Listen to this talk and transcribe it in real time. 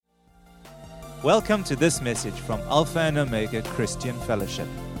Welcome to this message from Alpha and Omega Christian Fellowship.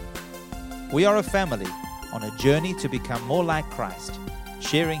 We are a family on a journey to become more like Christ,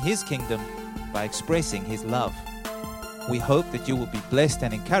 sharing His kingdom by expressing His love. We hope that you will be blessed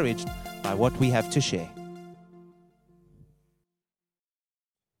and encouraged by what we have to share.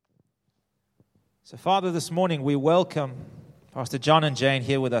 So, Father, this morning we welcome Pastor John and Jane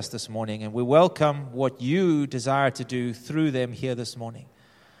here with us this morning, and we welcome what you desire to do through them here this morning.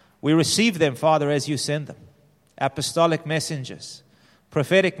 We receive them, Father, as you send them, apostolic messengers,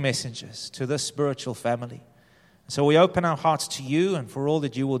 prophetic messengers to this spiritual family. So we open our hearts to you and for all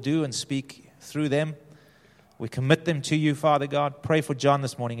that you will do and speak through them. We commit them to you, Father God. Pray for John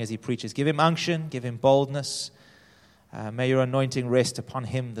this morning as he preaches. Give him unction, give him boldness. May your anointing rest upon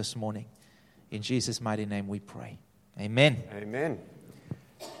him this morning. In Jesus' mighty name we pray. Amen. Amen.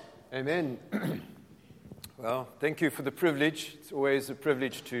 Amen. Well, thank you for the privilege. It's always a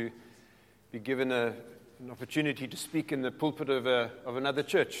privilege to be given an opportunity to speak in the pulpit of another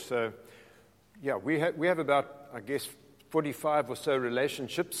church. So, yeah, we have about, I guess, 45 or so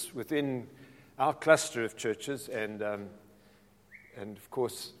relationships within our cluster of churches, and of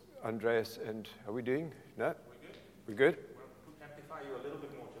course, Andreas. And how are we doing? No, we're good. We'll amplify you a little bit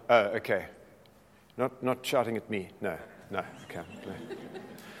more, Oh, John. okay. Not shouting at me. No. Okay. No.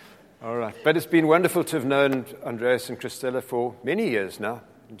 All right. But it's been wonderful to have known Andreas and Christella for many years now,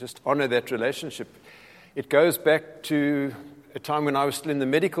 and just honor that relationship. It goes back to a time when I was still in the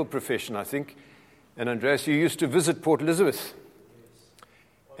medical profession, I think. And Andreas, you used to visit Port Elizabeth.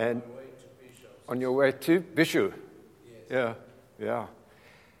 Yes. And on your way to Bishu. Yes. Yeah.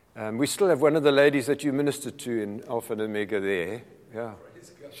 We still have one of the ladies that you ministered to in Alpha and Omega there. Yeah.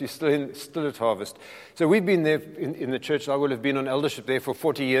 She's still at Harvest. So we've been there in the church. I will have been on eldership there for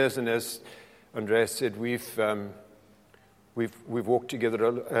 40 years, and as Andreas said, we've walked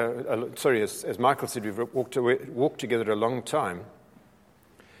together. As Michael said, we've walked together a long time.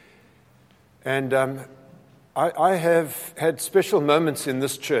 And I have had special moments in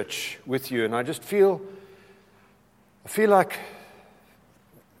this church with you, and I just feel like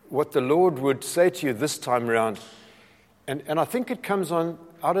what the Lord would say to you this time around. And I think it comes out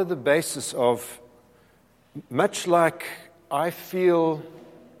of the basis of, much like I feel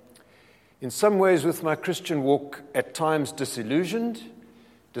in some ways with my Christian walk at times disillusioned,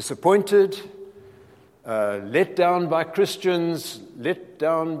 disappointed, let down by Christians, let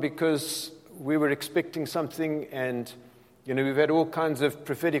down because we were expecting something, and we've had all kinds of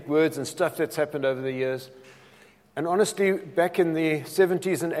prophetic words and stuff that's happened over the years. And honestly, back in the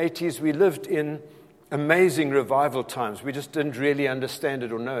 70s and 80s, we lived in amazing revival times. We just didn't really understand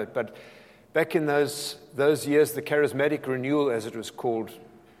it or know it. But back in those years, the charismatic renewal, as it was called,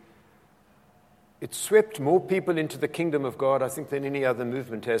 it swept more people into the kingdom of God, I think, than any other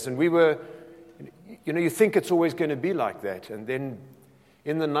movement has. And we were, you think it's always going to be like that. And then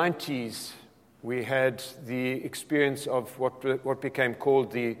in the 90s, we had the experience of what became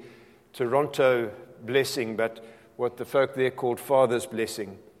called the Toronto blessing, but what the folk there called Father's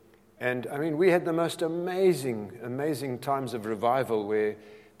blessing. And, we had the most amazing times of revival where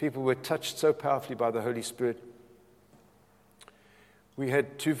people were touched so powerfully by the Holy Spirit. We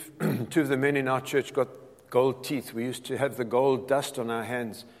had two of the men in our church got gold teeth. We used to have the gold dust on our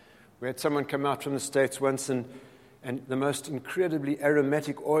hands. We had someone come out from the States once, and the most incredibly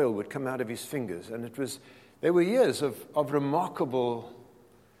aromatic oil would come out of his fingers. And there were years of remarkable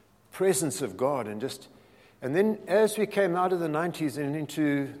presence of God. And then as we came out of the 90s and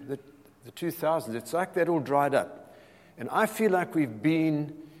into the 2000s, it's like that all dried up. And I feel like we've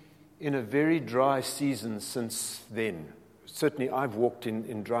been in a very dry season since then. Certainly I've walked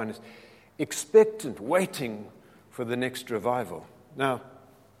in dryness, expectant, waiting for the next revival. Now,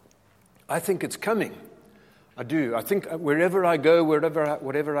 I think it's coming. I do. I think wherever I go,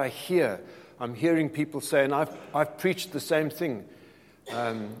 whatever I hear, I'm hearing people say, and I've preached the same thing.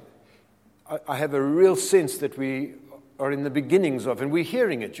 I have a real sense that we are in the beginnings of, and we're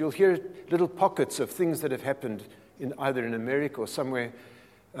hearing it. You'll hear little pockets of things that have happened either in America or somewhere.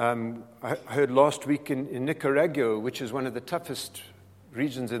 I heard last week in Nicaragua, which is one of the toughest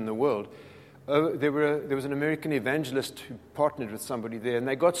regions in the world, there was an American evangelist who partnered with somebody there, and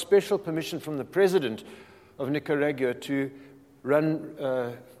they got special permission from the president of Nicaragua to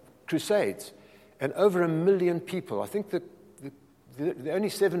run crusades. And over 1 million people, I think that there are only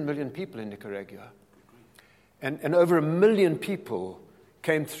 7 million people in Nicaragua. And over 1 million people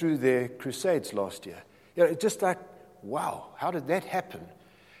came through their crusades last year. It's just like, wow, how did that happen?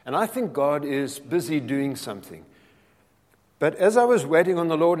 And I think God is busy doing something. But as I was waiting on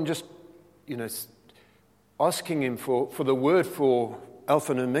the Lord and just, asking Him for the word for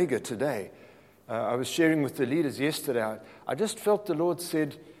Alpha and Omega today, I was sharing with the leaders yesterday. I just felt the Lord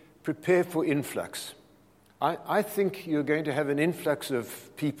said, prepare for influx. I think you're going to have an influx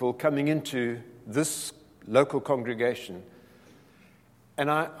of people coming into this local congregation.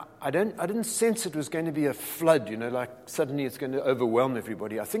 And I didn't sense it was going to be a flood, like suddenly it's going to overwhelm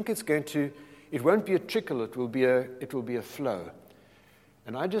everybody. I think it won't be a trickle, it will be a flow.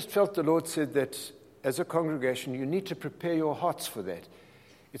 And I just felt the Lord said that as a congregation, you need to prepare your hearts for that.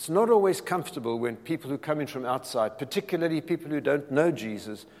 It's not always comfortable when people who come in from outside, particularly people who don't know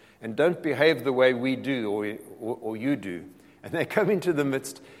Jesus and don't behave the way we do or you do, and they come into the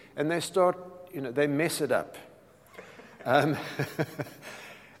midst and they start, they mess it up. And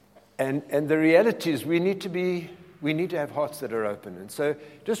the reality is we need to have hearts that are open. And so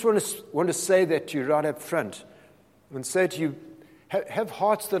just want to say that to you right up front and say to you, have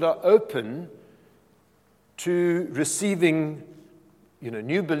hearts that are open to receiving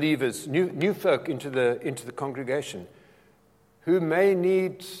new believers, new folk into the congregation who may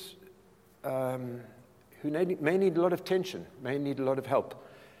need a lot of tension, may need a lot of help,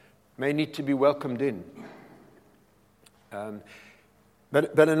 may need to be welcomed in.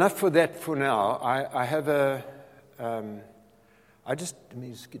 But enough for that for now. I have let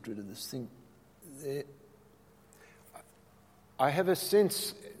me just get rid of this thing there. I have a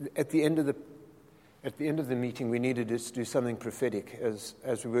sense at the end of the meeting we needed to do something prophetic. As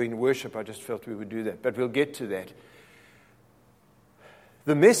we were in worship, I just felt we would do that. But we'll get to that.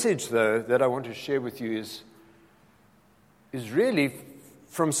 The message, though, that I want to share with you is really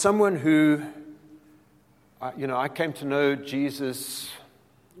from someone who, I came to know Jesus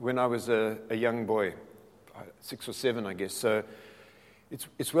when I was a young boy, 6 or 7, I guess. So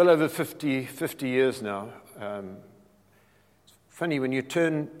it's well over 50 years now. It's funny, when you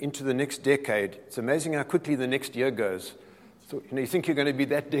turn into the next decade, it's amazing how quickly the next year goes. So, you think you're going to be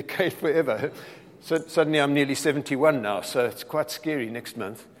that decade forever. So suddenly I'm nearly 71 now, so it's quite scary next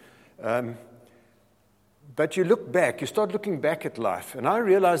month. But you start looking back at life. And I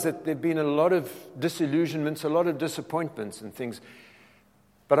realize that there have been a lot of disillusionments, a lot of disappointments and things.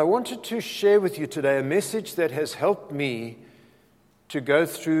 But I wanted to share with you today a message that has helped me to go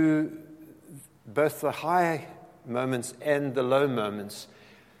through both the high moments and the low moments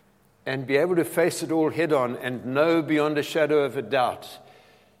and be able to face it all head on and know beyond a shadow of a doubt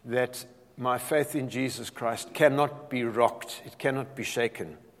that my faith in Jesus Christ cannot be rocked. It cannot be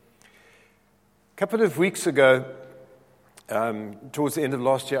shaken. A couple of weeks ago, towards the end of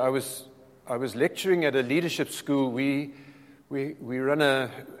last year, I was lecturing at a leadership school. We run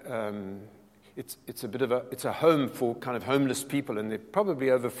it's a home for kind of homeless people, and there are probably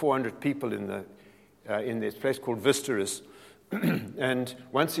over 400 people in this place called Visteris. And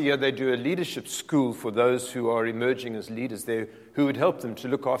once a year they do a leadership school for those who are emerging as leaders there, who would help them to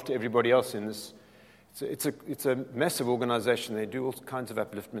look after everybody else in this. It's a massive organization. They do all kinds of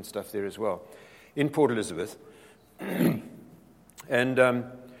upliftment stuff there as well, in Port Elizabeth. And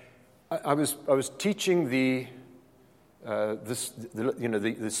I was teaching the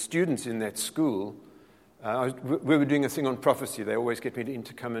students in that school. We were doing a thing on prophecy. They always get me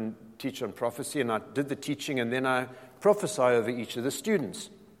to come and teach on prophecy, and I did the teaching, and then I prophesy over each of the students.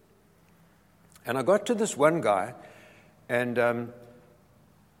 And I got to this one guy, and I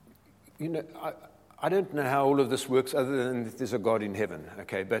don't know how all of this works other than that there's a God in heaven,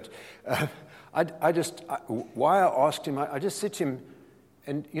 okay? But why I asked him, I just said to him,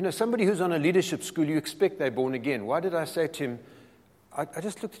 and somebody who's on a leadership school, you expect they're born again. Why did I say to him, I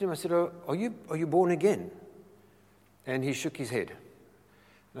just looked at him, I said, are you born again? And he shook his head.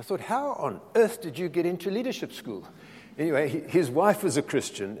 And I thought, how on earth did you get into leadership school? Anyway, his wife was a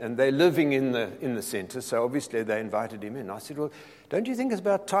Christian, and they're living in the center, so obviously they invited him in. I said, well, don't you think it's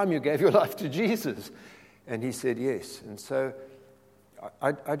about time you gave your life to Jesus? And he said yes. And so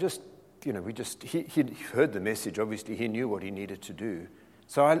he heard the message. Obviously, he knew what he needed to do.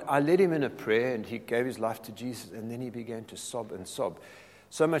 So I led him in a prayer, and he gave his life to Jesus, and then he began to sob and sob.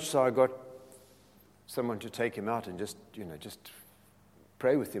 So much so I got someone to take him out and just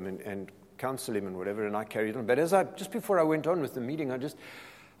pray with him and counsel him and whatever, and I carried on. But just before I went on with the meeting, I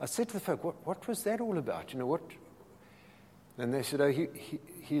said to the folk, what was that all about? What? And they said,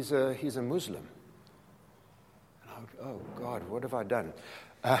 he's a Muslim. And I went, oh God, what have I done?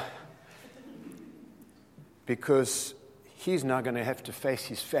 Because he's now going to have to face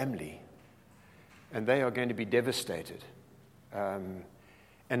his family, and they are going to be devastated. And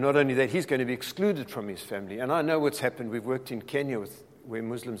not only that, he's going to be excluded from his family. And I know what's happened. We've worked in Kenya where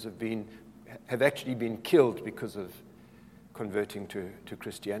Muslims have actually been killed because of converting to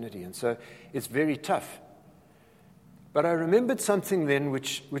Christianity. And so it's very tough. But I remembered something then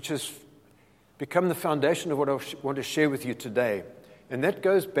which has become the foundation of what I want to share with you today. And that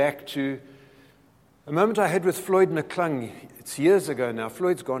goes back to a moment I had with Floyd McClung. It's years ago now.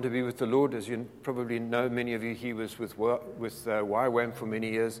 Floyd's gone to be with the Lord. As you probably know, many of you, he was with YWAM for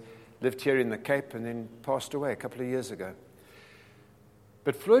many years, lived here in the Cape, and then passed away a couple of years ago.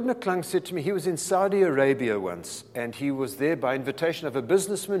 But Floyd McClung said to me, he was in Saudi Arabia once, and he was there by invitation of a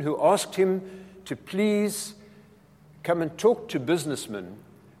businessman who asked him to please come and talk to businessmen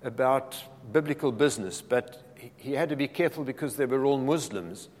about biblical business. But he had to be careful because they were all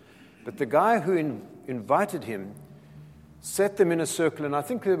Muslims. But the guy who invited him sat them in a circle, and I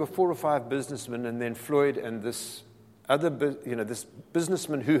think there were 4 or 5 businessmen, and then Floyd and this other, this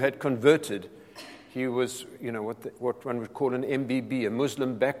businessman who had converted. He was, what one would call an MBB, a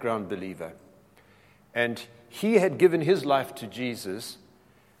Muslim background believer. And he had given his life to Jesus,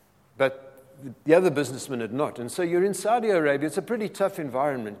 but the other businessman had not. And so you're in Saudi Arabia. It's a pretty tough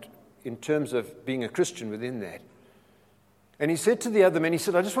environment in terms of being a Christian within that. And he said to the other man, he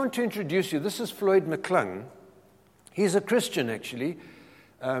said, I just want to introduce you. This is Floyd McClung. He's a Christian, actually.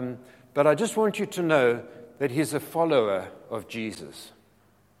 But I just want you to know that he's a follower of Jesus.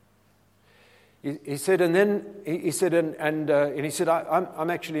 He said, and then he said, and he said, I'm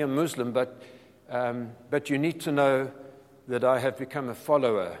actually a Muslim, but you need to know that I have become a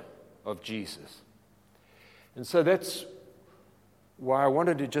follower of Jesus. And so that's why I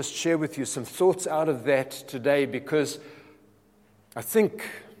wanted to just share with you some thoughts out of that today, because I think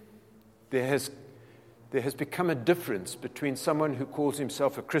there has become a difference between someone who calls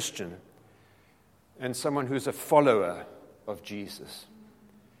himself a Christian and someone who's a follower of Jesus.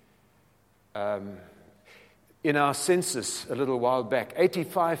 In our census a little while back,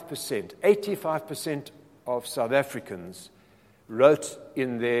 85% of South Africans wrote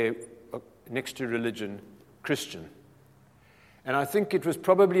in their next to religion, Christian. And I think it was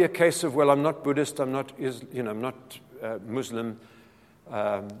probably a case of, well, I'm not Buddhist, I'm not Muslim,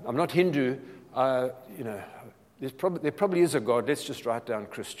 I'm not Hindu. There probably is a God. Let's just write down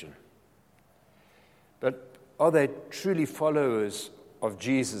Christian. But are they truly followers of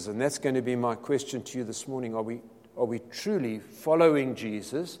Jesus? And that's going to be my question to you this morning. Are we truly following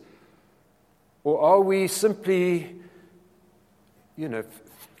Jesus, or are we simply,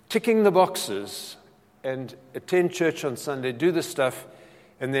 ticking the boxes and attend church on Sunday, do the stuff,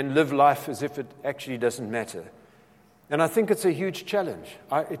 and then live life as if it actually doesn't matter? And I think it's a huge challenge.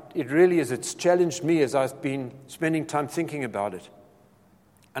 It really is. It's challenged me as I've been spending time thinking about it.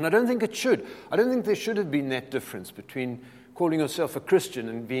 And I don't think it should. I don't think there should have been that difference between calling yourself a Christian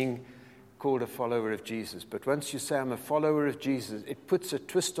and being called a follower of Jesus. But once you say, I'm a follower of Jesus, it puts a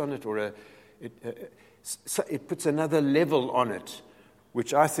twist on it, or it puts another level on it,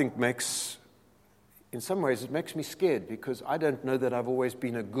 which I think in some ways, it makes me scared, because I don't know that I've always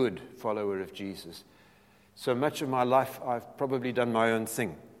been a good follower of Jesus. So much of my life, I've probably done my own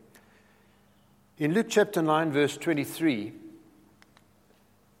thing. In Luke chapter 9, verse 23,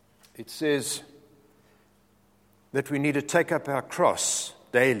 it says that we need to take up our cross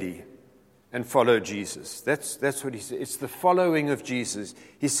daily and follow Jesus. That's what he said. It's the following of Jesus.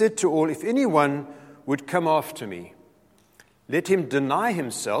 He said to all, if anyone would come after me, let him deny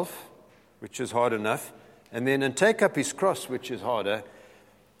himself, which is hard enough, and take up his cross, which is harder.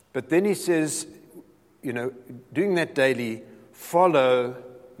 But then he says, doing that daily, follow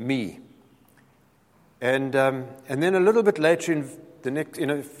me. And then a little bit later in the next,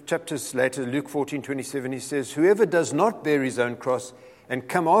 chapters later, Luke 14:27, he says, whoever does not bear his own cross and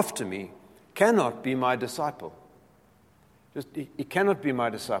come after me cannot be my disciple. He cannot be my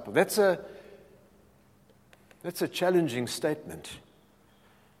disciple. That's a challenging statement.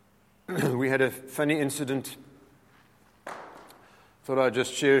 We had a funny incident. Thought I'd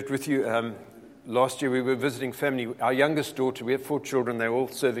just share it with you. Last year we were visiting family. Our youngest daughter, we have 4 children. They're all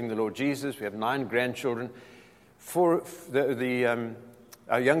serving the Lord Jesus. We have 9 grandchildren. Our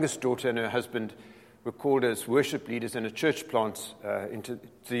youngest daughter and her husband were called as worship leaders in a church plant into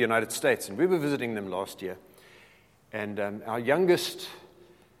the United States. And we were visiting them last year. And our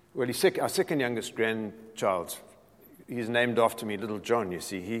second youngest grandchild, he's named after me, Little John, you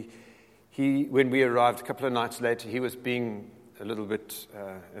see. He when we arrived a couple of nights later, he was being a little bit,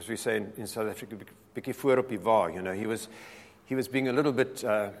 as we say in South Africa, bietjie voor op die wa, he was being a little bit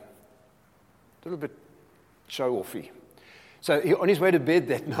show-offy. So on his way to bed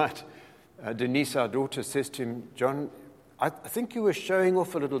that night, Denise, our daughter, says to him, John, I think you were showing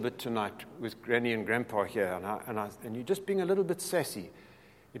off a little bit tonight with Granny and Grandpa here, and you're just being a little bit sassy.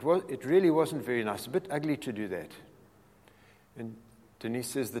 It really wasn't very nice, a bit ugly to do that. And Denise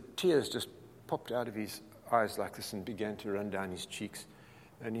says the tears just popped out of his eyes like this and began to run down his cheeks.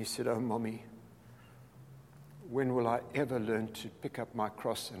 And he said, oh, Mommy, when will I ever learn to pick up my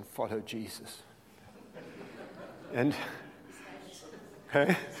cross and follow Jesus? And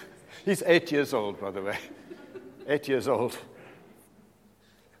he's 8 years old, by the way. 8 years old.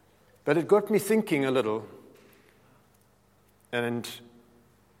 But it got me thinking a little, and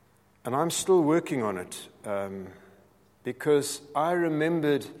I'm still working on it, because I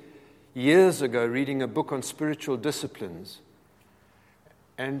remembered years ago reading a book on spiritual disciplines,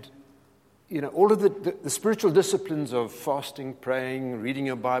 and all of the spiritual disciplines of fasting, praying, reading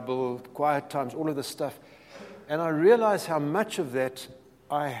your Bible, quiet times, all of this stuff, and I realized how much of that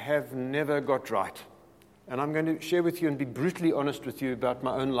I have never got right. And I'm going to share with you and be brutally honest with you about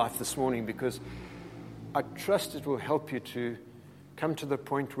my own life this morning, because I trust it will help you to come to the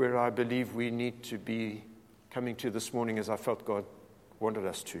point where I believe we need to be coming to this morning, as I felt God wanted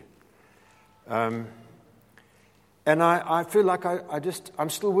us to. And I feel like I'm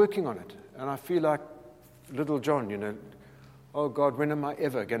still working on it. And I feel like little John, oh God, when am I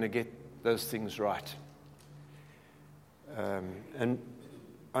ever going to get those things right? And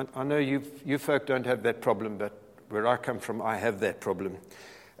I know you folk don't have that problem, but where I come from, I have that problem.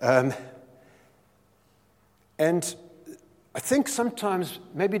 And I think sometimes,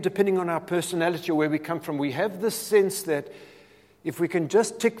 maybe depending on our personality or where we come from, we have this sense that if we can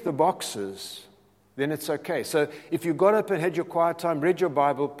just tick the boxes, then it's okay. So if you got up and had your quiet time, read your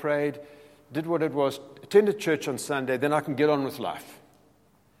Bible, prayed, did what it was, attended church on Sunday, then I can get on with life.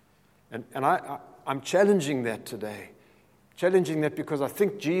 And I'm challenging that today. Challenging that because I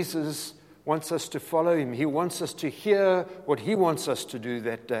think Jesus wants us to follow him. He wants us to hear what he wants us to do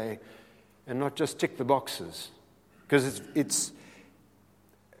that day and not just tick the boxes. Because it's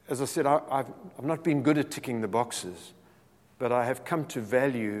as I said, I've not been good at ticking the boxes, but I have come to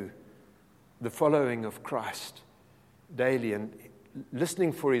value the following of Christ daily and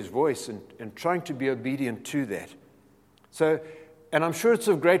listening for his voice and trying to be obedient to that. So, and I'm sure it's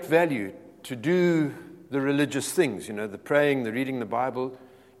of great value to do the religious things, the praying, the reading the Bible,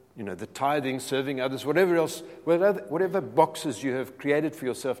 the tithing, serving others, whatever else, whatever boxes you have created for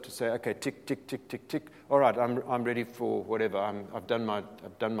yourself to say, okay, tick, tick, tick, tick, tick. All right, I'm ready for whatever. I've done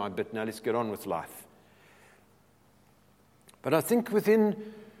my bit. Now let's get on with life. But I think within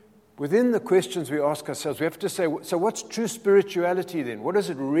the questions we ask ourselves, we have to say, so what's true spirituality then? What does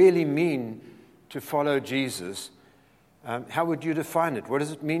it really mean to follow Jesus? How would you define it? What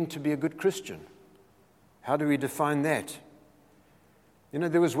does it mean to be a good Christian? How do we define that?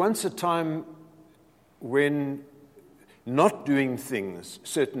 There was once a time when not doing things,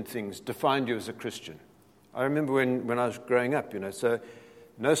 certain things, defined you as a Christian. I remember when I was growing up, so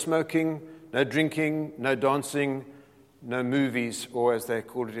no smoking, no drinking, no dancing, no movies, or as they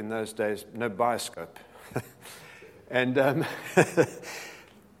called it in those days, no bioscope. And then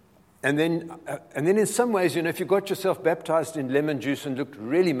in some ways, if you got yourself baptized in lemon juice and looked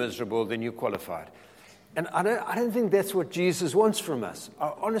really miserable, then you qualified. And I don't think that's what Jesus wants from us.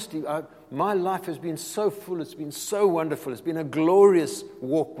 Honestly, my life has been so full. It's been so wonderful. It's been a glorious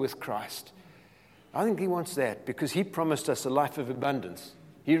walk with Christ. I think he wants that because he promised us a life of abundance.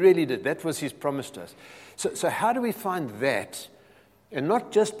 He really did. That was his promise to us. So how do we find that and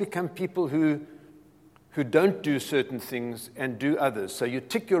not just become people who don't do certain things and do others? So you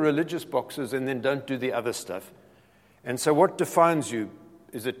tick your religious boxes and then don't do the other stuff. And so what defines you?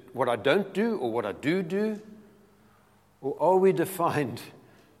 Is it what I don't do or what I do? Or are we defined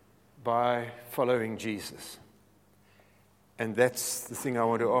by following Jesus? And that's the thing I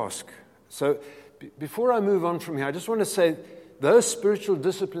want to ask. So before I move on from here, I just want to say those spiritual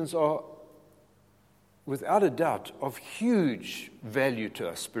disciplines are, without a doubt, of huge value to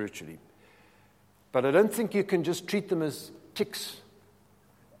us spiritually. But I don't think you can just treat them as ticks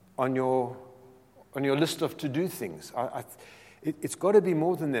on your list of to-do things. It's got to be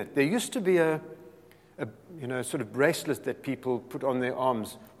more than that. There used to be a sort of bracelet that people put on their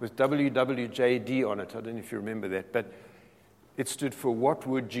arms with WWJD on it. I don't know if you remember that, but it stood for What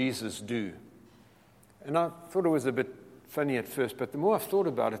Would Jesus Do? And I thought it was a bit funny at first, but the more I've thought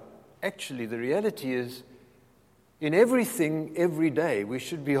about it, actually the reality is in everything, every day, we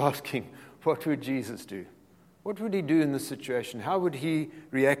should be asking, what would Jesus do? What would he do in this situation? How would he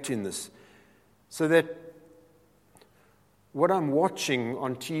react in this? So that what I'm watching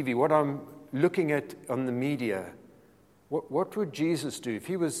on TV, what I'm looking at on the media, what would Jesus do? If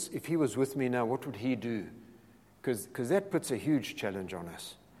he was with me now, what would he do? Because that puts a huge challenge on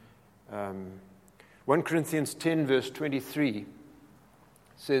us. 1 Corinthians 10, verse 23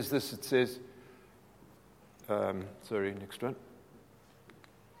 says this. It says, next one.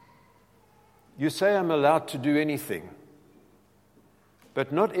 You say I'm allowed to do anything,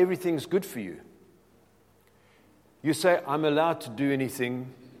 but not everything's good for you. You say, I'm allowed to do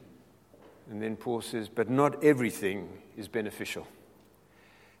anything. And then Paul says, but not everything is beneficial.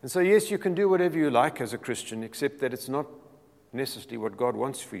 And so, yes, you can do whatever you like as a Christian, except that it's not necessarily what God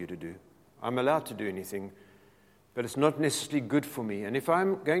wants for you to do. I'm allowed to do anything, but it's not necessarily good for me. And if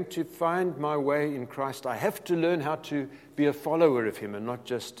I'm going to find my way in Christ, I have to learn how to be a follower of Him and not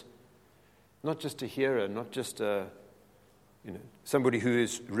just a hearer, not just somebody who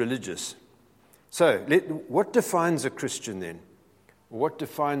is religious. So, what defines a Christian then? What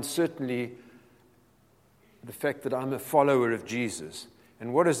defines certainly the fact that I'm a follower of Jesus?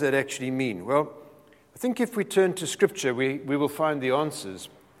 And what does that actually mean? Well, I think if we turn to Scripture, we will find the answers.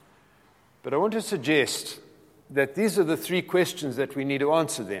 But I want to suggest that these are the three questions that we need to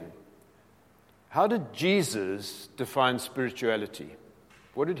answer then. How did Jesus define spirituality?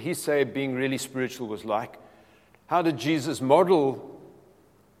 What did He say being really spiritual was like? How did Jesus model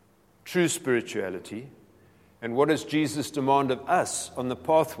true spirituality? And what does Jesus demand of us on the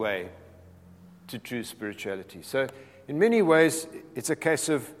pathway to true spirituality? So, in many ways, it's a case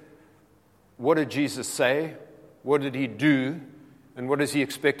of what did Jesus say, what did He do, and what does He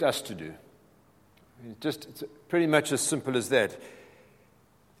expect us to do? It's pretty much as simple as that.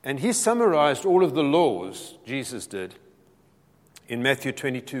 And He summarized all of the laws, Jesus did, in Matthew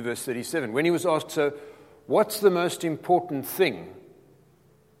 22, verse 37. When He was asked, so what's the most important thing?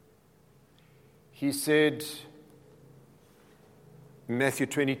 He said, Matthew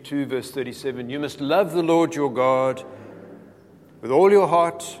 22, verse 37, you must love the Lord your God with all your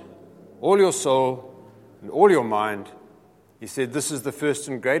heart, all your soul, and all your mind. He said, this is the first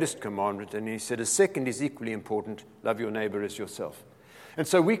and greatest commandment. And He said, a second is equally important, love your neighbor as yourself. And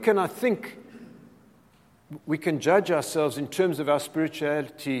so we can judge ourselves in terms of our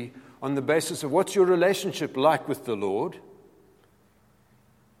spirituality on the basis of what's your relationship like with the Lord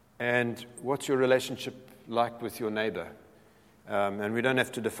and what's your relationship like with your neighbor. And we don't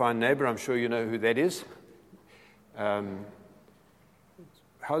have to define neighbor. I'm sure you know who that is.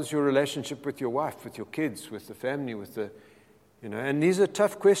 How's your relationship with your wife, with your kids, with the family, and these are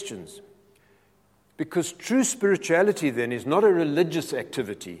tough questions. Because true spirituality then is not a religious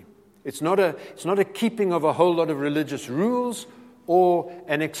activity. It's not a keeping of a whole lot of religious rules or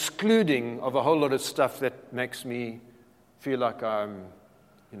an excluding of a whole lot of stuff that makes me feel like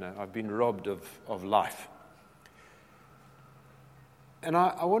I've been robbed of life. And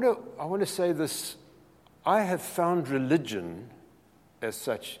I want to say this. I have found religion as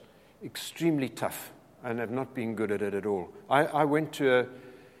such extremely tough and have not been good at it at all. I went to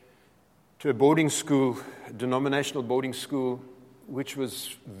a boarding school, a denominational boarding school, which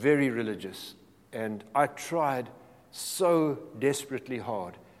was very religious. And I tried so desperately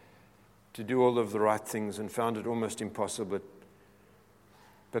hard to do all of the right things and found it almost impossible.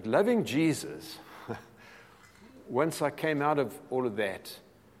 But loving Jesus, once I came out of all of that,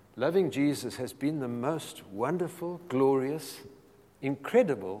 loving Jesus has been the most wonderful, glorious,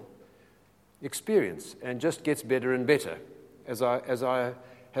 incredible experience, and just gets better and better as I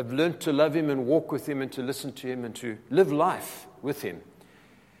have learned to love Him and walk with Him and to listen to Him and to live life with Him.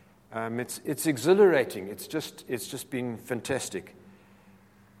 It's exhilarating. It's just been fantastic,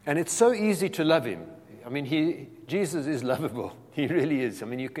 and it's so easy to love Him. I mean, Jesus is lovable. He really is. I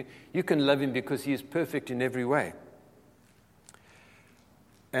mean, you can love Him because He is perfect in every way.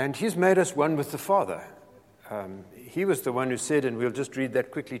 And He's made us one with the Father. He was the one who said, and we'll just read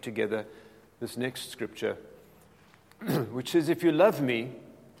that quickly together, this next scripture, which says, if you love me,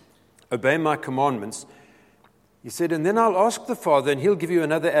 obey my commandments. He said, and then I'll ask the Father, and He'll give you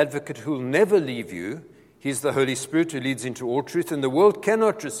another advocate who will never leave you. He's the Holy Spirit who leads into all truth, and the world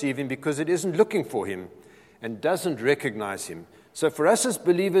cannot receive Him because it isn't looking for Him and doesn't recognize Him. So for us as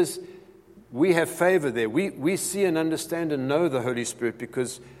believers, we have favor there. We see and understand and know the Holy Spirit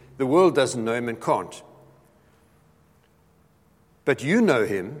because the world doesn't know Him and can't. But you know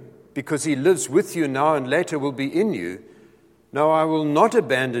Him because He lives with you now and later will be in you. No, I will not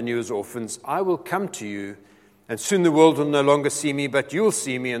abandon you as orphans. I will come to you, and soon the world will no longer see me, but you will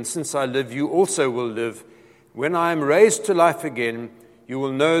see me, and since I live, you also will live. When I am raised to life again, you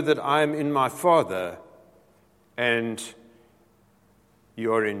will know that I am in my Father, and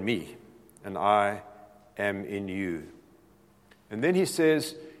you are in me, and I am in you. And then He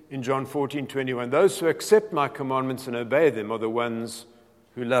says in John 14:21, those who accept my commandments and obey them are the ones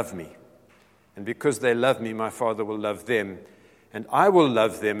who love me. And because they love me, my Father will love them, and I will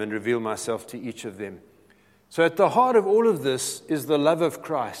love them and reveal myself to each of them. So at the heart of all of this is the love of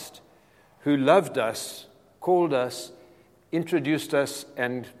Christ, who loved us, called us, introduced us,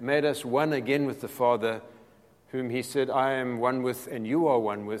 and made us one again with the Father, whom He said, I am one with and you are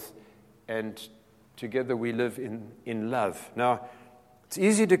one with, and together we live in love. Now, it's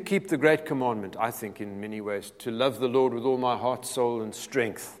easy to keep the great commandment, I think, in many ways, to love the Lord with all my heart, soul, and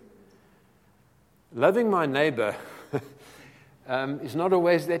strength. Loving my neighbor is not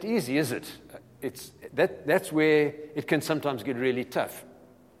always that easy, is it? That's where it can sometimes get really tough.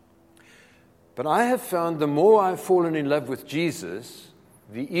 But I have found the more I've fallen in love with Jesus,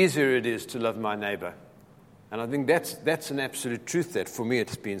 the easier it is to love my neighbor. And I think that's an absolute truth that for me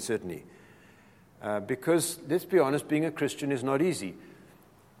it's been certainly. Because, let's be honest, being a Christian is not easy.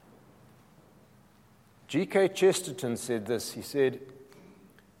 G.K. Chesterton said this. He said,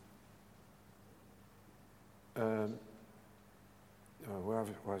 why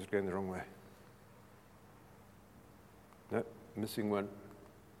is it going the wrong way? No, missing one.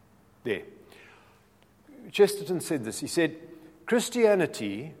 There. Chesterton said this. He said,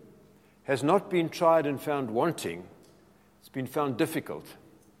 Christianity has not been tried and found wanting. It's been found difficult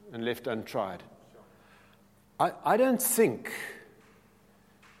and left untried. I don't think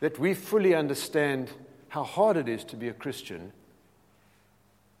that we fully understand how hard it is to be a Christian.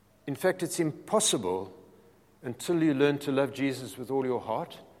 In fact, it's impossible until you learn to love Jesus with all your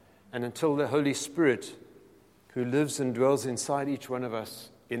heart and until the Holy Spirit, who lives and dwells inside each one of us,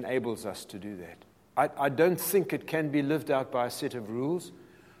 enables us to do that. I don't think it can be lived out by a set of rules,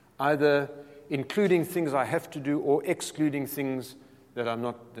 either including things I have to do or excluding things that I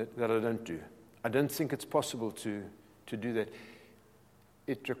don't do. I don't think it's possible to do that.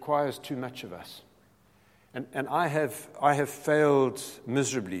 It requires too much of us. And I have failed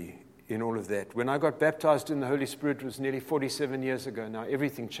miserably in all of that. When I got baptized in the Holy Spirit, it was nearly 47 years ago now.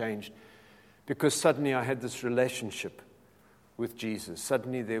 Everything changed because suddenly I had this relationship with Jesus.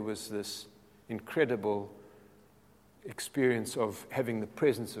 Suddenly there was this incredible experience of having the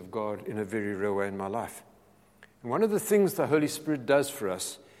presence of God in a very real way in my life. And one of the things the Holy Spirit does for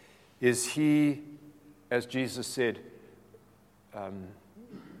us is He, as Jesus said,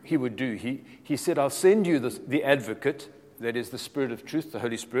 He would do. He said, I'll send you the advocate, that is the Spirit of truth, the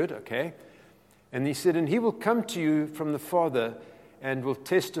Holy Spirit, okay? And He said, and He will come to you from the Father and will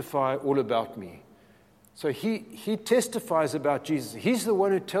testify all about me. So He testifies about Jesus. He's the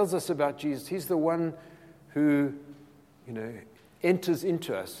one who tells us about Jesus. He's the one who, enters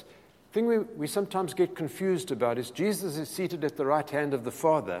into us. The thing we sometimes get confused about is Jesus is seated at the right hand of the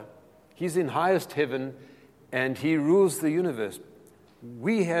Father. He's in highest heaven, and He rules the universe.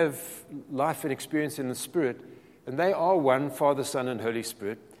 We have life and experience in the Spirit, and they are one, Father, Son, and Holy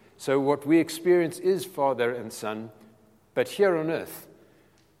Spirit. So what we experience is Father and Son, but here on earth,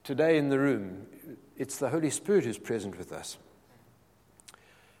 today in the room, it's the Holy Spirit who's present with us.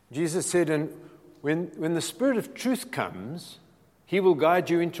 Jesus said, and when the Spirit of truth comes, He will guide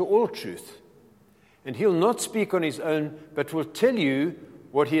you into all truth. And He'll not speak on His own, but will tell you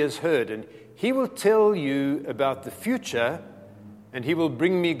what He has heard. And He will tell you about the future, and He will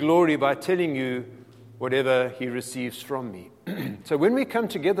bring me glory by telling you whatever He receives from me. So when we come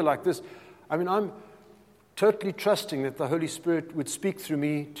together like this, I'm totally trusting that the Holy Spirit would speak through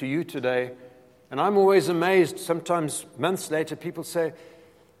me to you today. And I'm always amazed, sometimes months later, people say,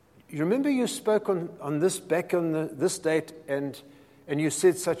 you remember you spoke on this, back on this date, and you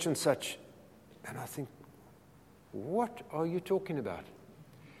said such and such. And I think, what are you talking about?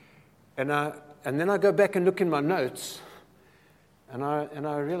 And then I go back and look in my notes, and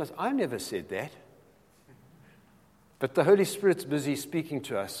I realize I never said that. But the Holy Spirit's busy speaking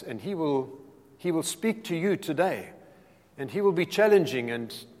to us, and He will speak to you today, and He will be challenging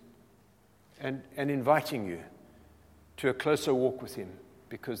and inviting you to a closer walk with Him,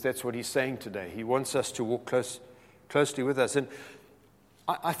 because that's what He's saying today. He wants us to walk closely with us. And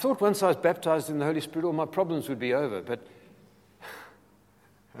I thought once I was baptized in the Holy Spirit, all my problems would be over, but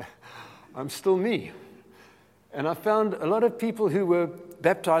I'm still me. And I found a lot of people who were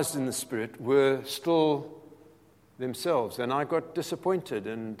baptized in the Spirit were still themselves, and I got disappointed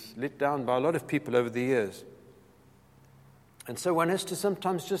and let down by a lot of people over the years. And so one has to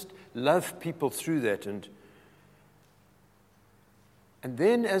sometimes just love people through that. And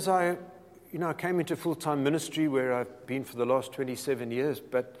then as I came into full-time ministry where I've been for the last 27 years,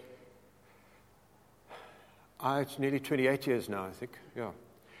 but it's nearly 28 years now, I think, yeah.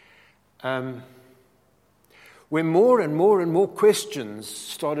 Where more and more and more questions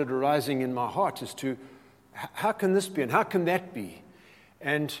started arising in my heart as to how can this be and how can that be?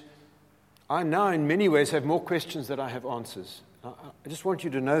 And I now in many ways have more questions than I have answers. I just want you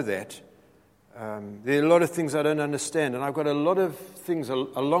to know that. There are a lot of things I don't understand, and I've got a lot of things, a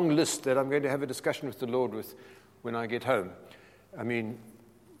long list that I'm going to have a discussion with the Lord with when I get home.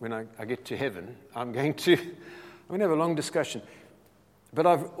 When I get to heaven, I'm going to have a long discussion. But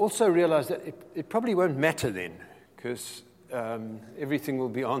I've also realized that it probably won't matter then, because everything will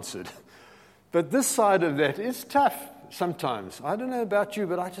be answered. But this side of that is tough sometimes. I don't know about you,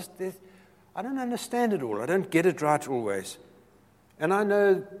 but I don't understand it all. I don't get it right always. And I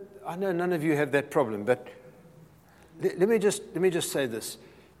know none of you have that problem, but let me just say this.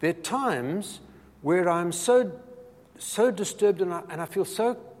 There are times where I'm so disturbed and I feel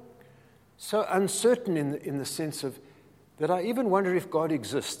so uncertain in the sense of that I even wonder if God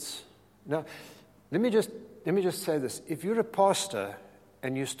exists. Now, let me just say this. If you're a pastor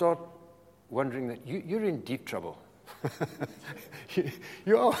and you start wondering that, you're in deep trouble.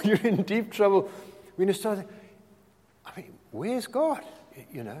 You're in deep trouble when you start thinking, I mean, where's God?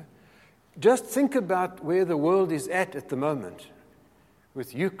 You know, just think about where the world is at the moment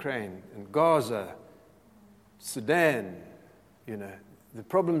with Ukraine and Gaza, Sudan, you know, the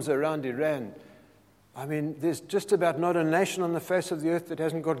problems around Iran. I mean, there's just about not a nation on the face of the earth that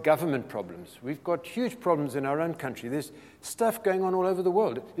hasn't got government problems. We've got huge problems in our own country. There's stuff going on all over the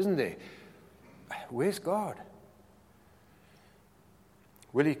world, isn't there? Where's God?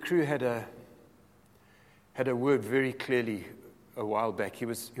 Willie Crew had a word very clearly a while back. He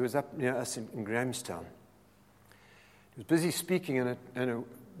was up near us in Grahamstown. He was busy speaking, and a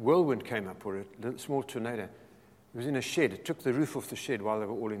whirlwind came up, or a small tornado. He was in a shed. It took the roof off the shed while they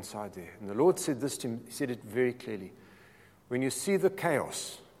were all inside there. And the Lord said this to him. He said it very clearly. When you see the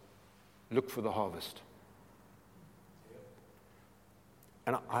chaos, look for the harvest.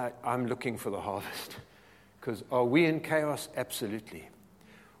 And I'm looking for the harvest. Because are we in chaos? Absolutely.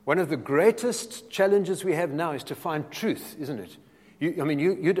 One of the greatest challenges we have now is to find truth, isn't it?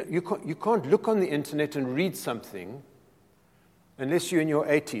 You can't look on the internet and read something unless you're in your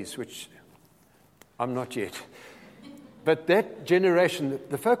 80s, which I'm not yet. But that generation,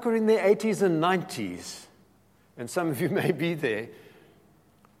 the folk are in their 80s and 90s, and some of you may be there,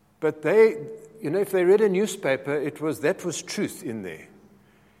 but they, if they read a newspaper, that was truth in there.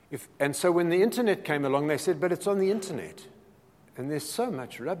 And so when the internet came along, they said, but it's on the internet. And there's so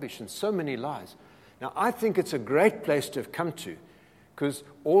much rubbish and so many lies. Now, I think it's a great place to have come to, because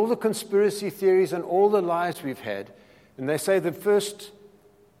all the conspiracy theories and all the lies we've had, and they say the first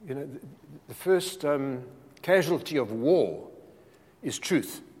casualty of war is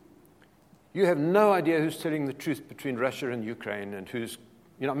truth. You have no idea who's telling the truth between Russia and Ukraine and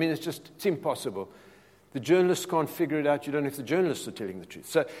it's impossible. The journalists can't figure it out. You don't know if the journalists are telling the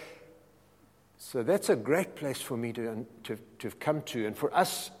truth. So that's a great place for me to have come to, and for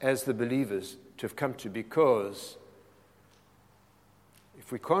us as the believers to have come to, because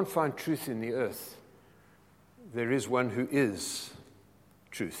if we can't find truth in the earth, there is one who is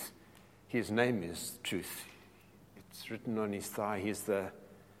truth. His name is truth. It's written on his thigh. He's the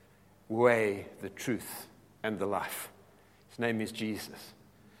way, the truth, and the life. His name is Jesus.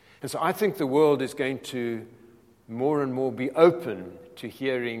 And so I think the world is going to more and more be open to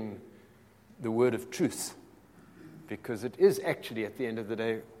hearing the word of truth, because it is actually, at the end of the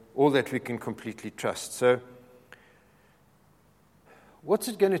day, all that we can completely trust. So what's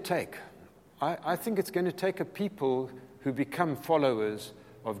it going to take? I think it's going to take a people who become followers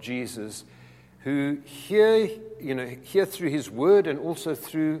of Jesus, who hear through his word and also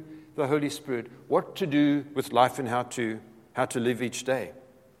through the Holy Spirit what to do with life and how to live each day.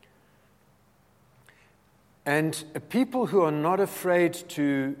 And a people who are not afraid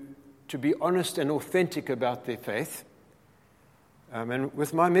to be honest and authentic about their faith. And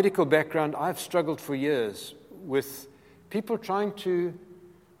with my medical background, I've struggled for years with people trying to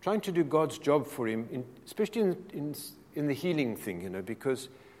do God's job for him, especially in the healing thing, because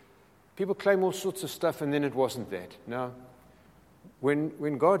people claim all sorts of stuff and then it wasn't that. Now,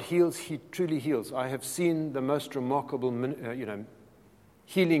 when God heals, he truly heals. I have seen the most remarkable,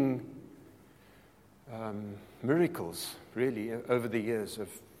 healing miracles, really, over the years of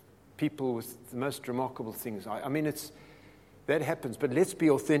people with the most remarkable things. That happens, but let's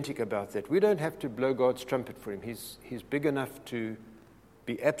be authentic about that. We don't have to blow God's trumpet for him. He's big enough to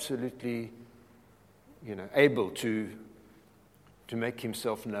be absolutely, able to make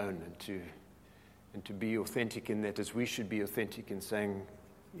himself known and to be authentic in that, as we should be authentic in saying,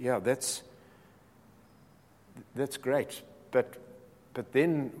 yeah, that's great. But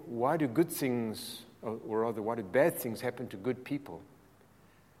then why do good things, or rather, why do bad things happen to good people?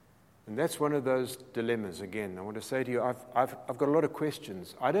 And that's one of those dilemmas. Again, I want to say to you, I've got a lot of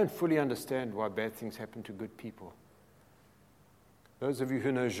questions. I don't fully understand why bad things happen to good people. Those of you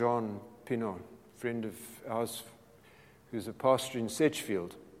who know Jean Pinot, friend of ours who's a pastor in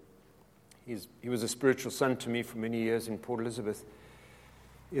Sedgefield, he was a spiritual son to me for many years in Port Elizabeth.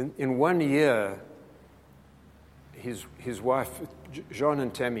 In 1 year, his wife, Jean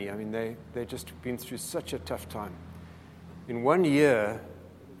and Tammy, I mean, they just been through such a tough time. In 1 year,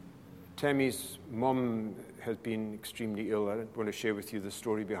 Tammy's mom has been extremely ill. I don't want to share with you the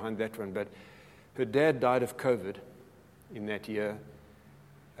story behind that one, but her dad died of COVID in that year.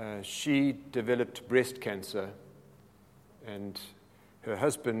 She developed breast cancer, and her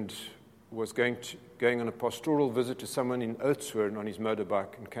husband was going on a pastoral visit to someone in Oudtshoorn on his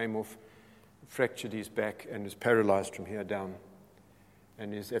motorbike and came off, fractured his back, and is paralyzed from here down.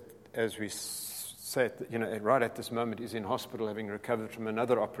 And is, as we say, right at this moment, is in hospital having recovered from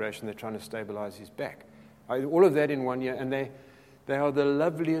another operation. They're trying to stabilize his back. All of that in 1 year, and they are the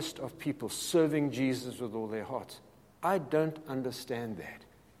loveliest of people, serving Jesus with all their hearts. I don't understand that.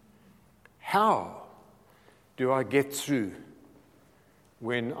 How do I get through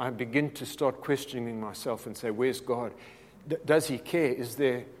when I begin to start questioning myself and say, where's God? Does he care? Is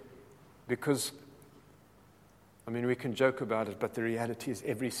there... Because, I mean, we can joke about it, but the reality is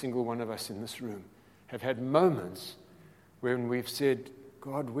every single one of us in this room have had moments when we've said,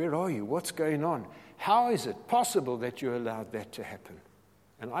 God, where are you? What's going on? How is it possible that you allowed that to happen?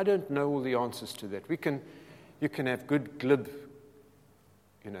 And I don't know all the answers to that. You can have good, glib,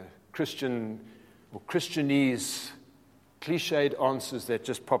 Christian or Christianese, cliched answers that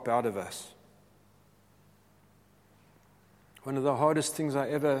just pop out of us. One of the hardest things I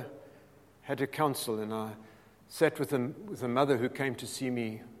ever had to counsel, and I sat with a mother who came to see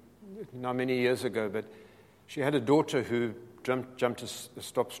me now many years ago, but she had a daughter who jumped a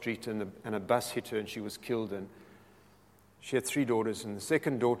stop street and a bus hit her and she was killed. And she had 3 daughters, and the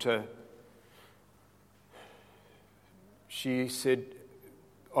second daughter, she said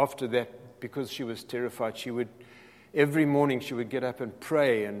after that, because she was terrified, every morning she would get up and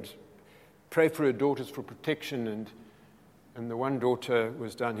pray for her daughters for protection. And the one daughter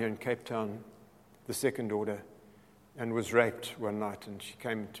was down here in Cape Town, the second daughter, and was raped one night. And she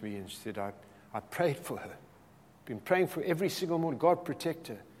came to me and she said, I prayed for her. Been praying for every single morning. God protect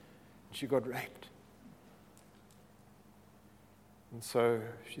her. And she got raped. And so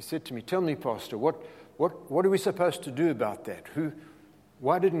she said to me, tell me, Pastor, what are we supposed to do about that?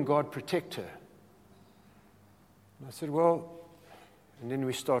 Why didn't God protect her? And I said, well, and then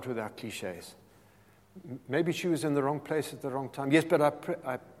we start with our cliches. Maybe she was in the wrong place at the wrong time. Yes, but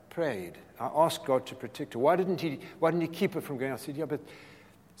I prayed. I asked God to protect her. Why didn't he keep her from going? I said, yeah, but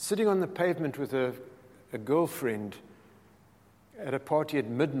sitting on the pavement with a girlfriend at a party at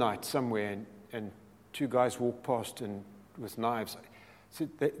midnight somewhere, and 2 guys walked past and with knives. I said,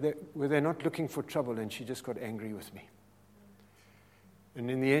 were they not looking for trouble? And she just got angry with me. And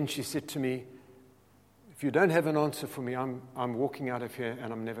in the end, she said to me, if you don't have an answer for me, I'm walking out of here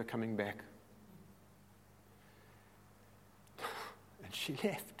and I'm never coming back. And she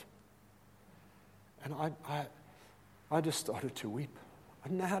left. And I just started to weep.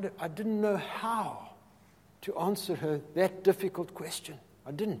 I didn't know how to answer her that difficult question.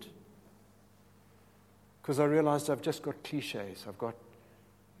 I didn't. Because I realized I've just got cliches. But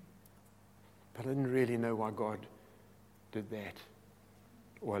I didn't really know why God did that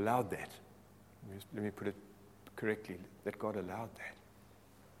or allowed that. Let me put it correctly, that God allowed that.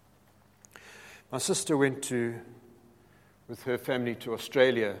 My sister went with her family to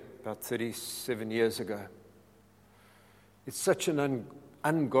Australia about 37 years ago. It's such an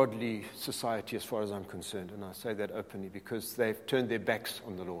ungodly society as far as I'm concerned, and I say that openly because they've turned their backs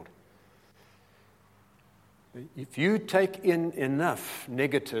on the Lord. If you take in enough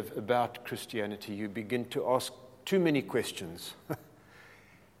negative about Christianity, you begin to ask too many questions.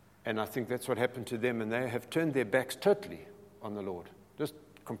 And I think that's what happened to them, and they have turned their backs totally on the Lord, just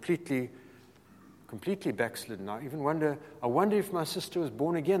completely backslidden. I wonder if my sister was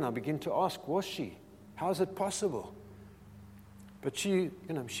born again. I begin to ask, was she? How is it possible? But she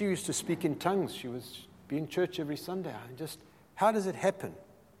used to speak in tongues. She was be in church every Sunday. How does it happen?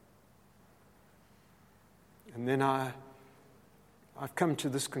 And then I've come to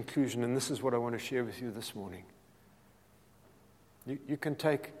this conclusion, and this is what I want to share with you this morning. You can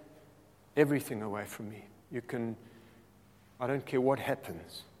take everything away from me. I don't care what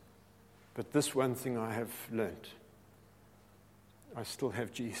happens. But this one thing I have learned, I still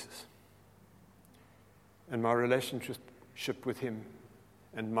have Jesus. And my relationship with him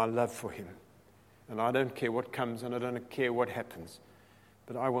and my love for him. And I don't care what comes and I don't care what happens.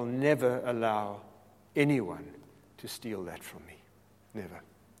 But I will never allow anyone to steal that from me. Never.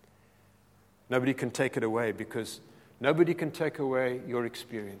 Nobody can take it away because nobody can take away your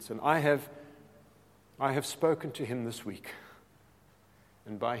experience. And I have spoken to him this week.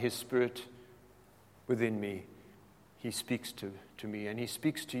 And by his Spirit within me, he speaks to me and he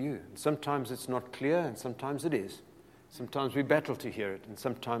speaks to you. And sometimes it's not clear and sometimes it is. Sometimes we battle to hear it, and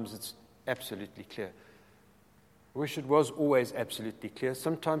sometimes it's absolutely clear. I wish it was always absolutely clear.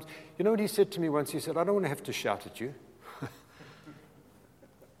 Sometimes, you know what he said to me once? He said, I don't want to have to shout at you.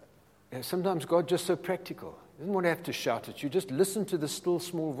 Yeah, sometimes God just so practical. He doesn't want to have to shout at you. Just listen to the still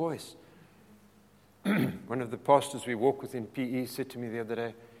small voice. One of the pastors we walk with in PE said to me the other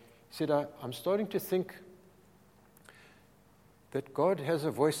day, he said, I'm starting to think that God has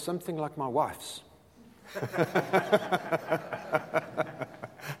a voice something like my wife's.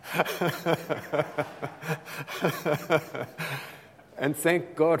 And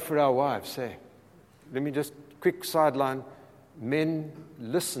thank God for our wives. Hey, let me just quick sideline. Men,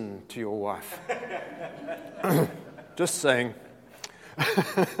 listen to your wife. Just saying.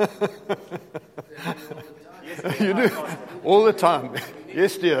 You do all the time.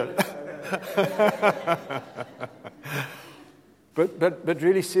 Yes, dear. But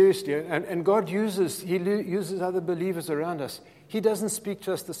really seriously, and God uses other believers around us. He doesn't speak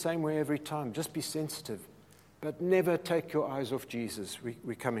to us the same way every time. Just be sensitive. But never take your eyes off Jesus.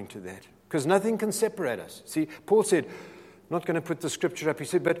 We're coming to that. Because nothing can separate us. See, Paul said, I'm not going to put the scripture up. He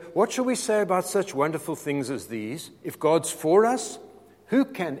said, but what shall we say about such wonderful things as these? If God's for us, who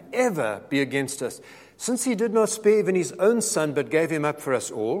can ever be against us? Since he did not spare even his own son, but gave him up for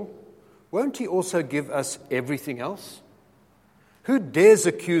us all, won't he also give us everything else? Who dares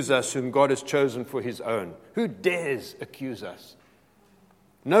accuse us whom God has chosen for his own? Who dares accuse us?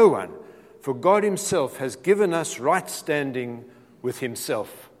 No one, for God himself has given us right standing with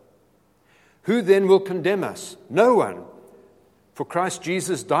himself. Who then will condemn us? No one. For Christ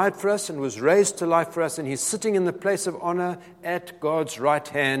Jesus died for us and was raised to life for us, and he's sitting in the place of honor at God's right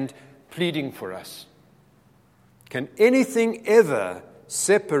hand, pleading for us. Can anything ever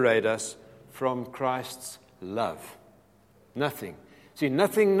separate us from Christ's love? Nothing. See,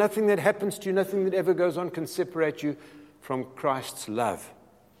 nothing that happens to you, nothing that ever goes on can separate you from Christ's love.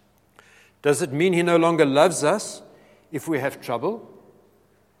 Does it mean he no longer loves us if we have trouble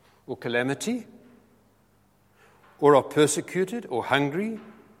or calamity, or are persecuted, or hungry,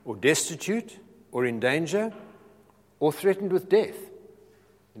 or destitute, or in danger, or threatened with death?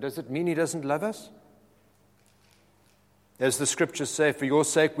 Does it mean he doesn't love us? As the scriptures say, for your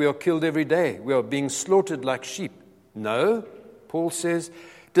sake we are killed every day. We are being slaughtered like sheep. No, Paul says,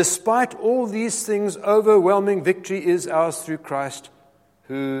 despite all these things, overwhelming victory is ours through Christ,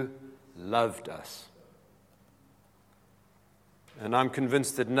 who loved us. And I'm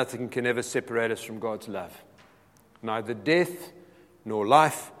convinced that nothing can ever separate us from God's love. Neither death, nor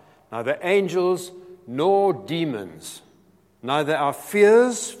life, neither angels, nor demons, neither our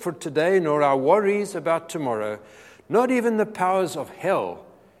fears for today, nor our worries about tomorrow, not even the powers of hell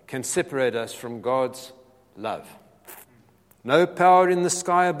can separate us from God's love. No power in the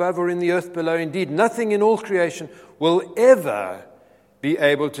sky above or in the earth below, indeed, nothing in all creation will ever be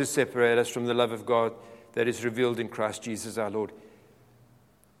able to separate us from the love of God that is revealed in Christ Jesus our Lord.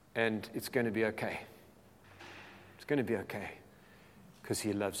 And it's going to be okay. It's going to be okay because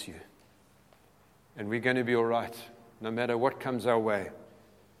he loves you. And we're going to be all right no matter what comes our way.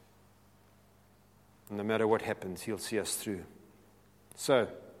 No matter what happens, he'll see us through. So,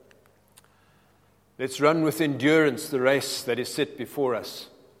 let's run with endurance the race that is set before us.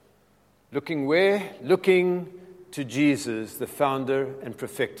 Looking where? Looking to Jesus, the founder and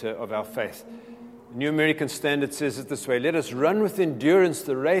perfecter of our faith. The New American Standard says it this way: let us run with endurance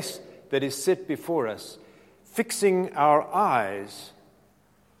the race that is set before us, fixing our eyes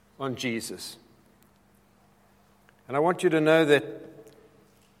on Jesus. And I want you to know that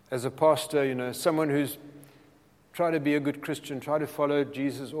as a pastor, someone who's tried to be a good Christian, tried to follow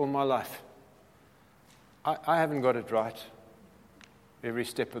Jesus all my life, I haven't got it right every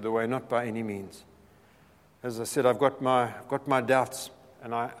step of the way, not by any means. As I said, I've got my doubts,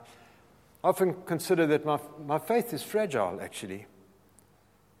 and I often consider that my faith is fragile, actually.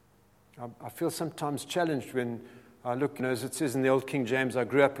 I feel sometimes challenged when I look, as it says in the Old King James. I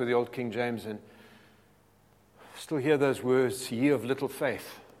grew up with the Old King James, and I still hear those words, ye of little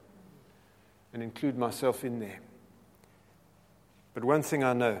faith, and include myself in there. But one thing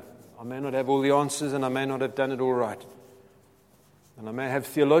I know, I may not have all the answers, and I may not have done it all right. And I may have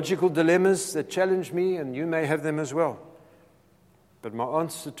theological dilemmas that challenge me, and you may have them as well. But my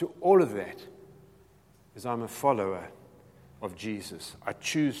answer to all of that is I'm a follower of Jesus. I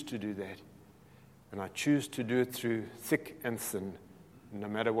choose to do that. And I choose to do it through thick and thin, no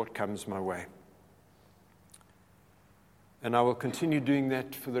matter what comes my way. And I will continue doing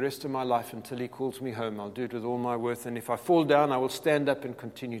that for the rest of my life until he calls me home. I'll do it with all my worth. And if I fall down, I will stand up and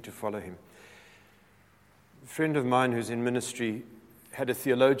continue to follow him. A friend of mine who's in ministry had a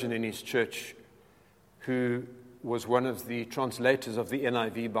theologian in his church who was one of the translators of the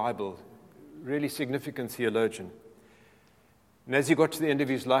NIV Bible, really significant theologian. And as he got to the end of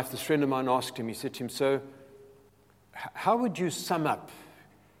his life, this friend of mine asked him, he said to him, so how would you sum up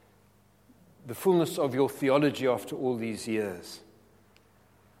the fullness of your theology after all these years?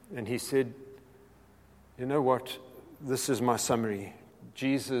 And he said, you know what? This is my summary.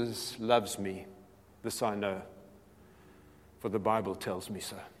 Jesus loves me. This I know, for the Bible tells me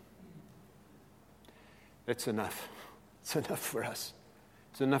so. That's enough. It's enough for us.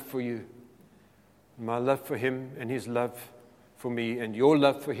 It's enough for you. My love for him and his love for me, and your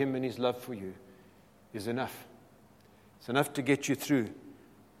love for him and his love for you is enough. It's enough to get you through.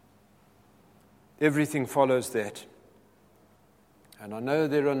 Everything follows that. And I know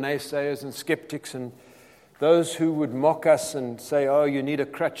there are naysayers and skeptics and those who would mock us and say, oh, you need a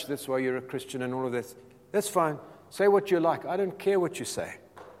crutch, that's why you're a Christian and all of that. That's fine. Say what you like. I don't care what you say.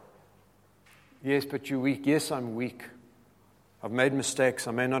 Yes, but you're weak. Yes, I'm weak. I've made mistakes.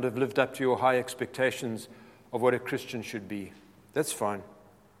 I may not have lived up to your high expectations of what a Christian should be. That's fine.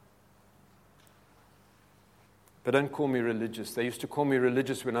 But don't call me religious. They used to call me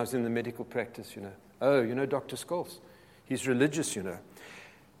religious when I was in the medical practice, you know. Oh, you know Dr. Scholes? He's religious, you know.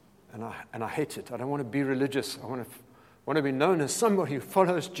 And I hate it. I don't want to be religious. I want to be known as somebody who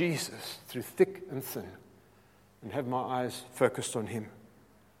follows Jesus through thick and thin and have my eyes focused on him.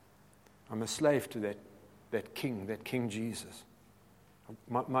 I'm a slave to that King Jesus.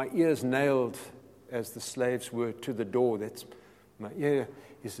 My ears nailed as the slaves were to the door. My ear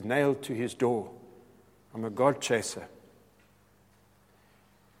is nailed to his door. I'm a God chaser.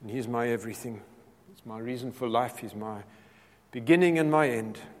 And he's my everything. He's my reason for life. He's my beginning and my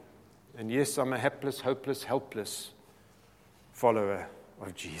end. And yes, I'm a hapless, hopeless, helpless follower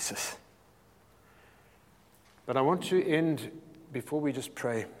of Jesus. But I want to end, before we just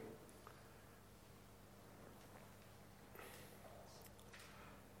pray,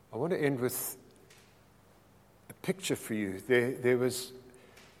 I want to end with a picture for you. There was,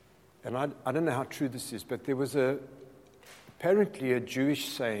 and I don't know how true this is, but there was apparently a Jewish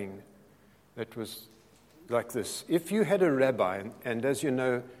saying that was like this. If you had a rabbi, and as you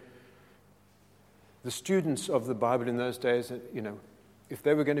know, the students of the Bible in those days, you know, if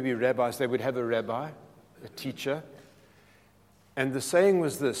they were going to be rabbis, they would have a rabbi, a teacher. And the saying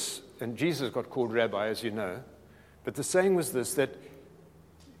was this, and Jesus got called rabbi, as you know, but the saying was this, that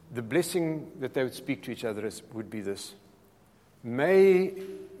the blessing that they would speak to each other would be this: may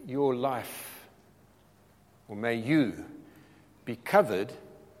your life, or may you, be covered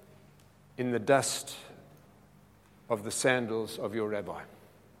in the dust of the sandals of your rabbi.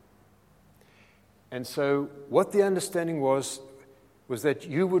 And so what the understanding was that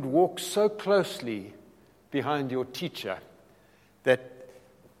you would walk so closely behind your teacher that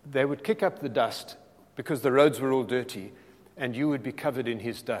they would kick up the dust because the roads were all dirty, and you would be covered in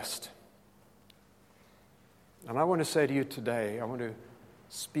his dust. And I want to say to you today, I want to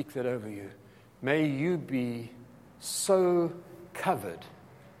speak that over you. May you be so covered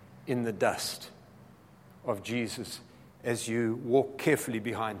in the dust of Jesus as you walk carefully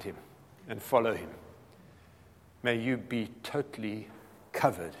behind him and follow him. May you be totally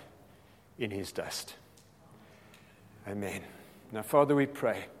covered in his dust. Amen. Now, Father, we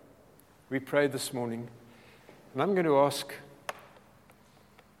pray. We pray this morning. And I'm going to ask,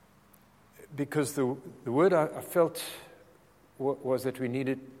 because the word I felt was that we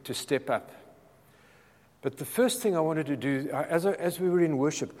needed to step up. But the first thing I wanted to do, as we were in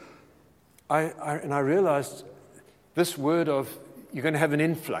worship, I realized this word of you're going to have an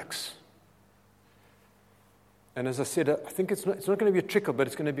influx. And as I said, I think it's not going to be a trickle, but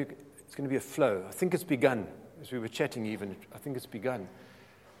it's going to be a flow. I think it's begun. As we were chatting even, I think it's begun.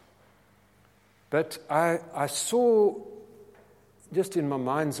 But I saw, just in my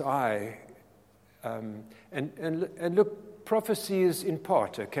mind's eye, and look, prophecy is in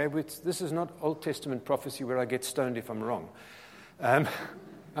part, okay? This is not Old Testament prophecy where I get stoned if I'm wrong. I'm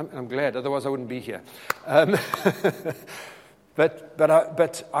glad, otherwise I wouldn't be here. But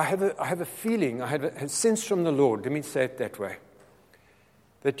I have a feeling, I have a sense from the Lord, let me say it that way,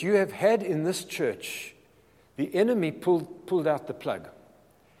 that you have had in this church, the enemy pulled out the plug.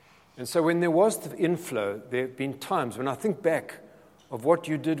 And so when there was the inflow, there have been times when I think back of what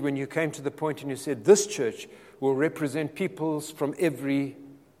you did when you came to the point and you said, this church will represent peoples from every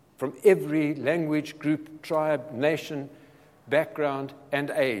language, group, tribe, nation, background, and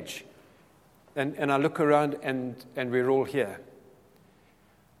age. And I look around and we're all here.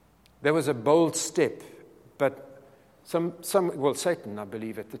 There was a bold step, but Satan, I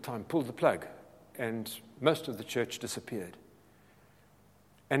believe, at the time, pulled the plug, and most of the church disappeared.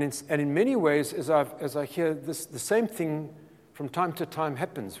 And in many ways, as I hear this, the same thing from time to time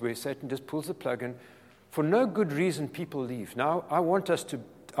happens, where Satan just pulls the plug, and for no good reason people leave. Now, I want us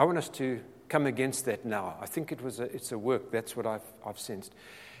to come against that now. I think it's a work. That's what I've sensed.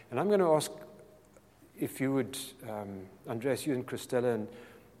 And I'm going to ask if you would, Andreas, you and Christella and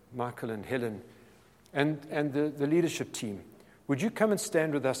Michael and Helen, and the leadership team, would you come and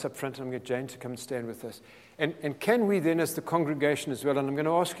stand with us up front? I'm going to get Jane to come and stand with us. And can we then, as the congregation as well, and I'm going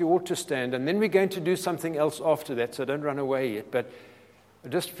to ask you all to stand, and then we're going to do something else after that, so don't run away yet. But I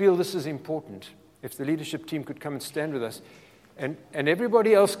just feel this is important. If the leadership team could come and stand with us, and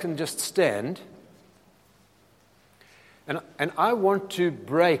everybody else can just stand. And I want to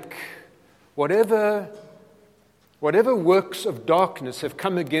break whatever works of darkness have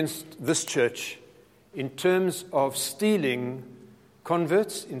come against this church in terms of stealing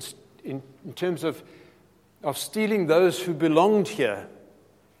converts, in terms of stealing those who belonged here.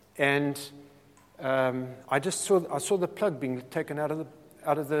 And I saw the plug being taken out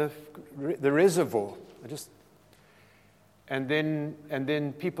of the reservoir. And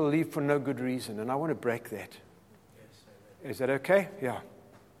then people leave for no good reason, and I want to break that. Is that okay? Yeah.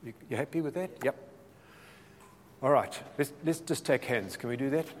 You happy with that? Yep. All right. Let's just take hands. Can we do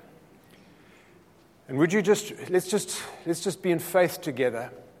that? And would you let's just be in faith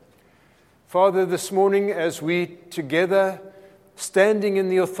together. Father, this morning as we together, standing in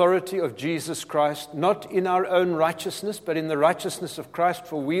the authority of Jesus Christ, not in our own righteousness, but in the righteousness of Christ,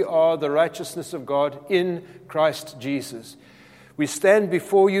 for we are the righteousness of God in Christ Jesus. We stand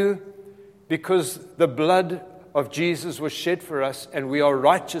before you because the blood of Jesus was shed for us, and we are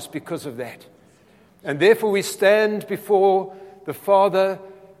righteous because of that. And therefore we stand before the Father,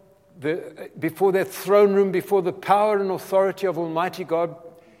 before that throne room, before the power and authority of Almighty God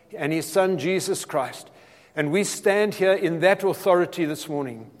and His Son, Jesus Christ. And we stand here in that authority this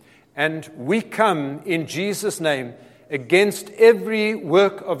morning. And we come in Jesus' name against every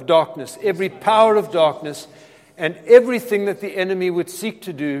work of darkness, every power of darkness, and everything that the enemy would seek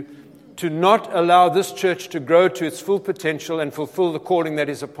to do to not allow this church to grow to its full potential and fulfill the calling that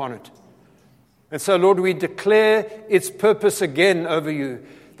is upon it. And so, Lord, we declare its purpose again over you,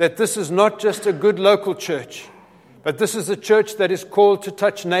 that this is not just a good local church, but this is a church that is called to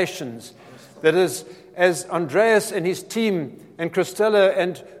touch nations, that is, as Andreas and his team and Christella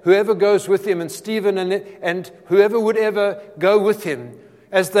and whoever goes with him and Stephen and whoever would ever go with him,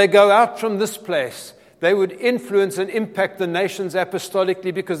 as they go out from this place, they would influence and impact the nations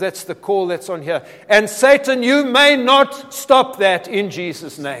apostolically, because that's the call that's on here. And Satan, you may not stop that in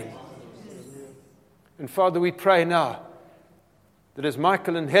Jesus' name. And Father, we pray now that as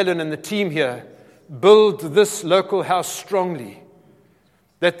Michael and Helen and the team here build this local house strongly,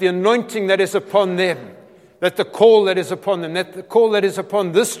 that the anointing that is upon them, that the call that is upon them, that the call that is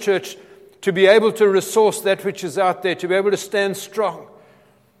upon this church to be able to resource that which is out there, to be able to stand strong.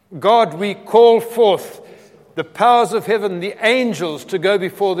 God, we call forth the powers of heaven, the angels to go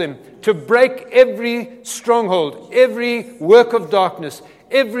before them, to break every stronghold, every work of darkness,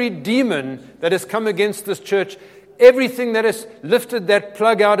 every demon that has come against this church, everything that has lifted that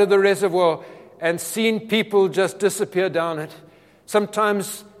plug out of the reservoir and seen people just disappear down it.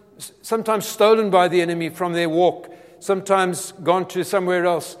 Sometimes stolen by the enemy from their walk, sometimes gone to somewhere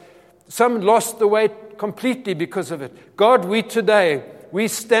else. Some lost the way completely because of it. God, we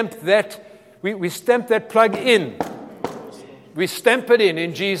stamp that plug in. We stamp it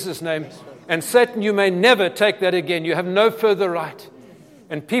in Jesus' name. And Satan, you may never take that again. You have no further right.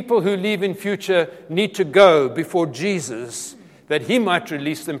 And people who leave in future need to go before Jesus, that He might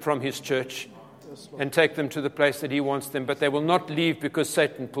release them from His church and take them to the place that He wants them. But they will not leave because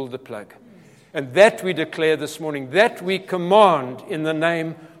Satan pulled the plug. And that we declare this morning, that we command in the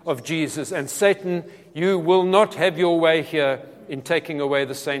name of Jesus. And Satan, you will not have your way here in taking away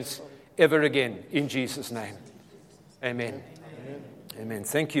the saints ever again, in Jesus' name. Amen. Amen.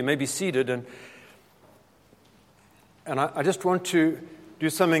 Thank you. You may be seated. And I just want to do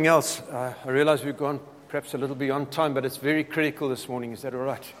something else. I realize we've gone perhaps a little beyond time, but it's very critical this morning. Is that all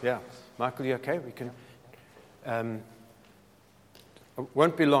right? Yeah. Michael, you okay? We can. It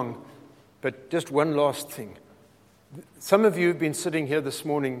won't be long, but just one last thing. Some of you have been sitting here this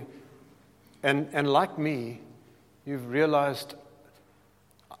morning, and like me, you've realized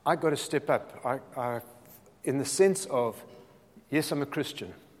I got to step up. I, in the sense of, yes, I'm a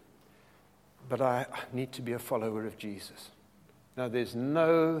Christian, but I need to be a follower of Jesus. Now, there's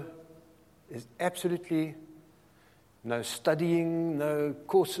absolutely no studying, no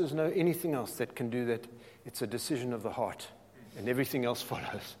courses, no anything else that can do that. It's a decision of the heart, and everything else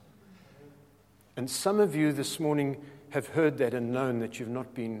follows. And some of you this morning have heard that and known that you've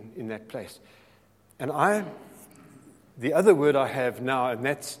not been in that place. And the other word I have now, and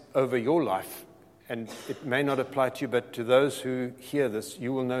that's over your life, and it may not apply to you, but to those who hear this,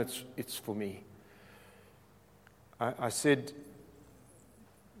 you will know it's for me. I said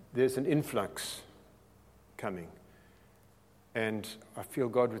there's an influx coming. And I feel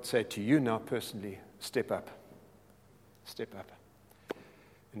God would say to you now personally, step up. Step up.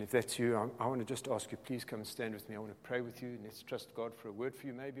 And if that's you, I want to just ask you, please come and stand with me. I want to pray with you, and let's trust God for a word for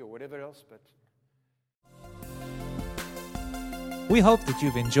you maybe, or whatever else. But we hope that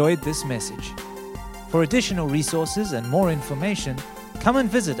you've enjoyed this message. For additional resources and more information, come and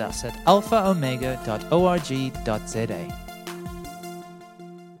visit us at alphaomega.org.za.